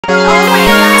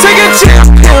a chill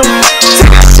pill.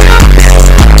 Take a chill pill.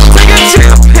 Take a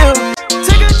chill pill.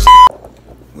 Take a chill.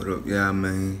 What up, y'all,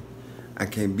 man? I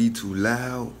can't be too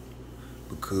loud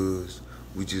because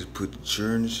we just put the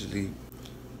children to sleep,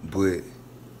 but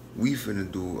we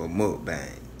finna do a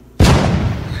mukbang.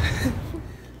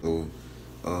 So,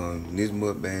 this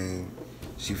mukbang,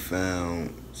 she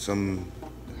found some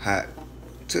hot.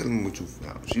 Tell them what you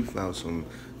found. She found some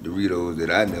Doritos that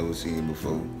I never seen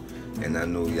before, and I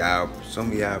know y'all,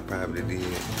 some of y'all probably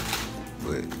did,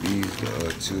 but these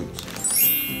are chips.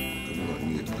 We're gonna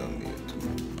need a thumbnail too.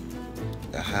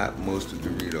 The hot mustard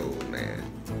Doritos, man.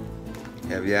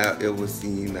 Have y'all ever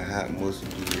seen the hot mustard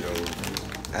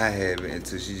Doritos? I haven't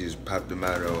until she just popped them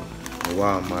out of a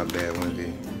Walmart bag one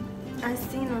day. I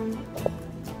seen them,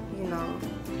 you know,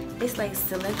 it's like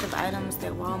selective items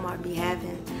that Walmart be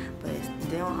having, but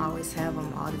they don't always have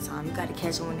them all the time. You gotta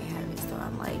catch them when they have it. So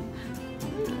I'm like,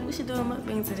 we should do a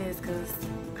mukbang to this, cause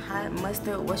hot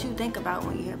mustard, what you think about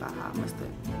when you hear about hot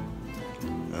mustard?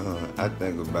 I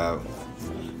think about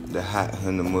the hot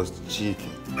honey mustard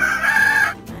chicken.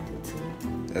 I do too.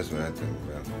 That's what I think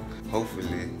about.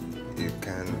 Hopefully, it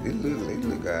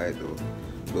look alright though.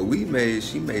 But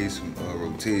she made some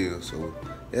rotel, so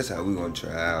that's how we gonna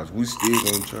try ours. We still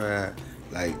gonna try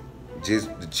like just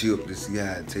the chip to see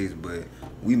how it tastes, but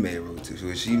we made rotel,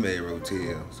 so she made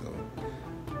rotel, so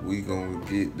we gonna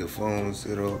get the phone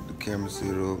set up, the camera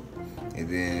set up, and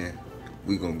then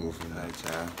we gonna go from that,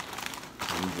 child.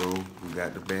 Here we go. We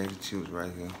got the bag of chips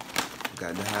right here. We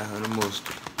got the hot honey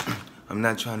mustard. I'm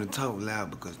not trying to talk loud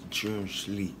because the children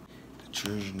sleep. The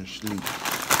children are asleep.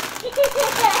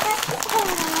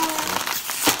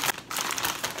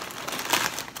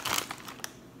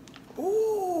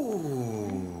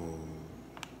 Ooh.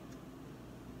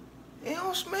 It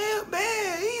don't smell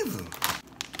bad either.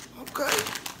 Okay.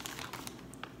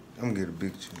 I'm gonna get a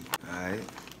big chew. Alright.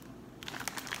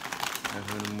 Hot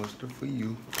honey mustard for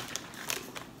you.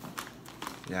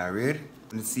 Y'all ready?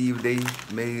 Let's see if they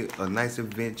made a nice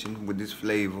invention with this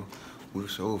flavor. We're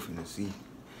so finna see.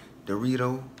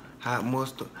 Dorito, hot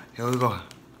mustard. Here we go.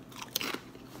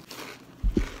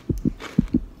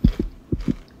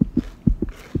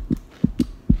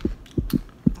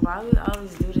 Why we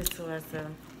always do this to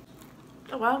ourselves?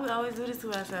 Why we always do this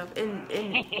to ourselves?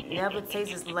 It never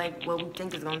tastes like what we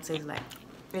think it's gonna taste like.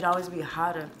 It always be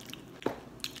hotter.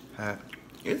 Hot.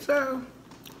 It's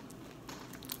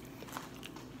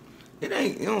it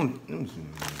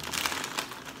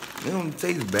don't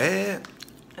taste bad.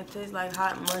 It tastes like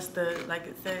hot mustard, like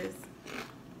it says.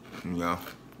 Yeah.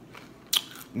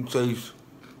 You taste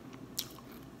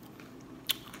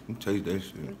that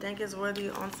shit. You think it's worthy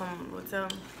on some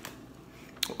rotel?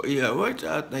 Yeah, what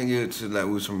y'all think it's like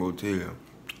with some rotel?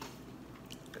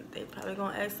 They probably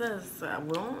gonna ask us. So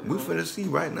we don't know. We finna see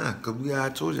right now, cause I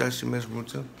told you I should mess with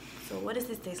rotel. So what does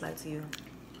this taste like to you?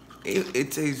 It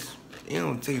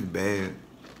don't taste bad.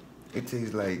 It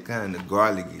tastes like kind of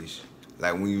garlic-ish.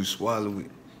 Like when you swallow it,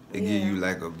 it give you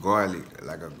like a garlic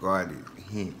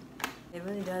hint. It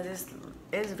really does.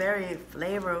 It's very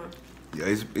flavored. Yeah,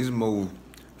 it's more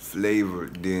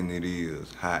flavored than it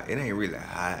is hot. It ain't really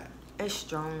hot. It's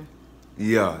strong.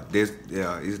 Yeah,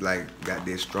 it's like got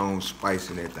that strong spice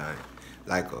in that thing.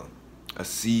 Like a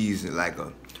season, like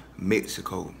a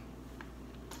Mexico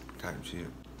type shit.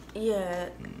 Yeah,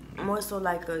 more so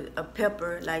like a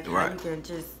pepper, like how you can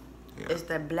just, it's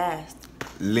that blast.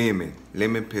 Lemon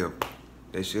pepper.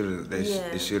 It should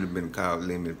have been called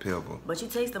lemon pepper. But you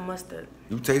taste the mustard.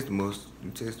 You taste the mustard.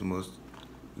 You taste the mustard.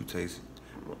 You taste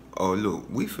it. Oh look,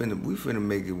 we finna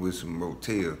make it with some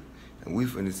rotel, and we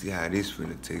finna see how this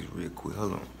finna taste real quick.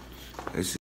 Hold on. Let's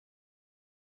see.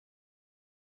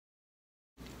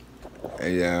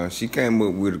 Hey y'all, she came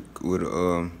up with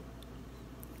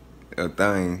a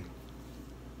thing.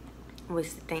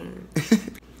 What's the thing?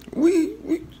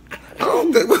 I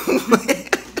don't think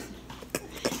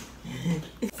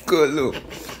Good look.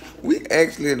 We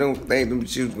actually don't think them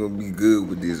chips gonna be good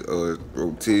with this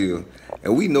rotel.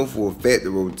 And we know for a fact the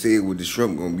rotel with the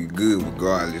shrimp gonna be good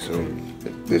regardless. So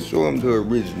let's show them the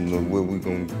original of what we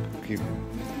gonna keep.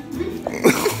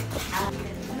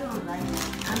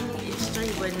 It's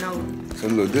straight, but no. So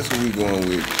look, this what we going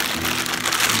with.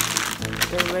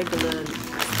 The regular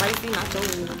spicy nacho.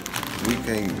 We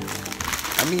can't.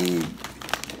 I mean,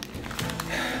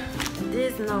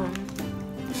 this no.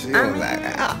 she don't like.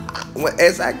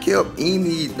 As I kept eating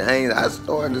these things, I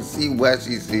started to see why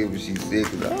she said what she said.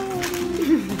 Cause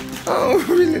I don't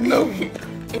really know.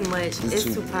 It's much. It's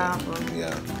too powerful.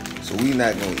 Yeah. So we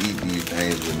not gonna eat these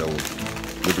things with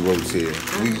the rotel.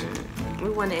 We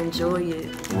want to enjoy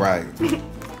it. Right. You know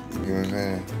what I'm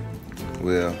saying?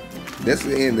 Well, that's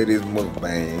the end of this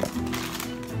mukbang.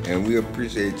 And we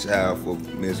appreciate y'all for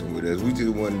messing with us. We just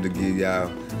wanted to give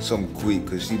y'all something quick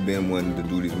because she been wanting to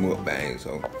do this mukbang.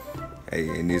 So, hey,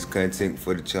 and this content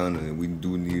for the channel, and we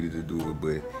do need to do it.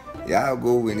 But y'all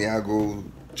go and y'all go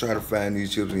try to find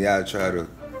these chips and y'all try to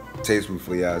taste them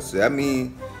for y'all. So, I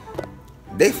mean,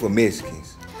 they for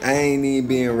Mexicans. I ain't even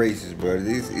being racist, bro.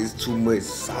 This is too much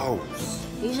sauce.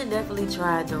 You should definitely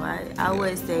try it, though. I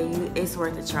would say it's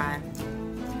worth a try.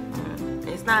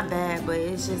 It's not bad, but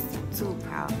it's just too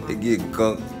powerful. It get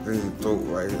gunk in your throat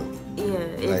right here. Yeah,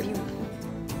 Like, if you...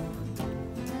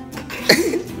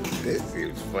 That shit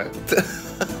was fucked up.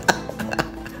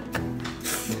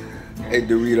 Hey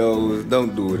Doritos,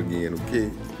 don't do it again, okay?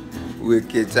 We'll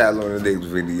catch y'all on the next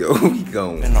video. We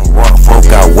gone. And the rock folk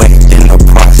got wet.